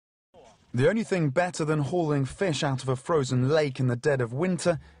The only thing better than hauling fish out of a frozen lake in the dead of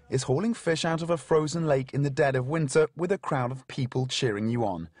winter is hauling fish out of a frozen lake in the dead of winter with a crowd of people cheering you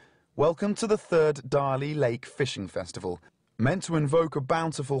on. Welcome to the third Darley Lake Fishing Festival. Meant to invoke a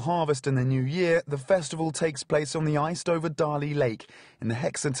bountiful harvest in the new year, the festival takes place on the iced-over Darley Lake in the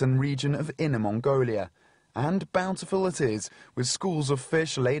Hexaton region of Inner Mongolia. And bountiful it is, with schools of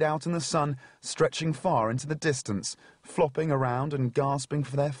fish laid out in the sun, stretching far into the distance, flopping around and gasping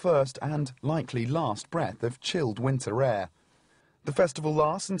for their first and likely last breath of chilled winter air. The festival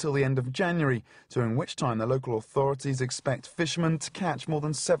lasts until the end of January, during which time the local authorities expect fishermen to catch more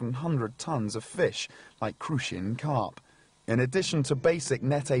than 700 tons of fish, like crucian carp. In addition to basic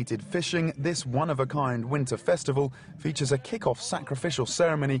net-aided fishing, this one-of-a-kind winter festival features a kick-off sacrificial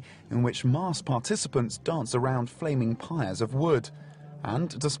ceremony in which mass participants dance around flaming pyres of wood.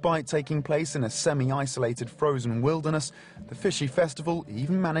 And despite taking place in a semi-isolated frozen wilderness, the Fishy Festival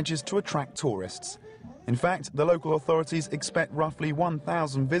even manages to attract tourists. In fact, the local authorities expect roughly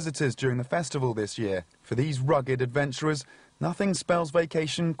 1,000 visitors during the festival this year. For these rugged adventurers, nothing spells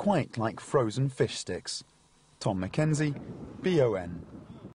vacation quite like frozen fish sticks. Tom Mackenzie, BON.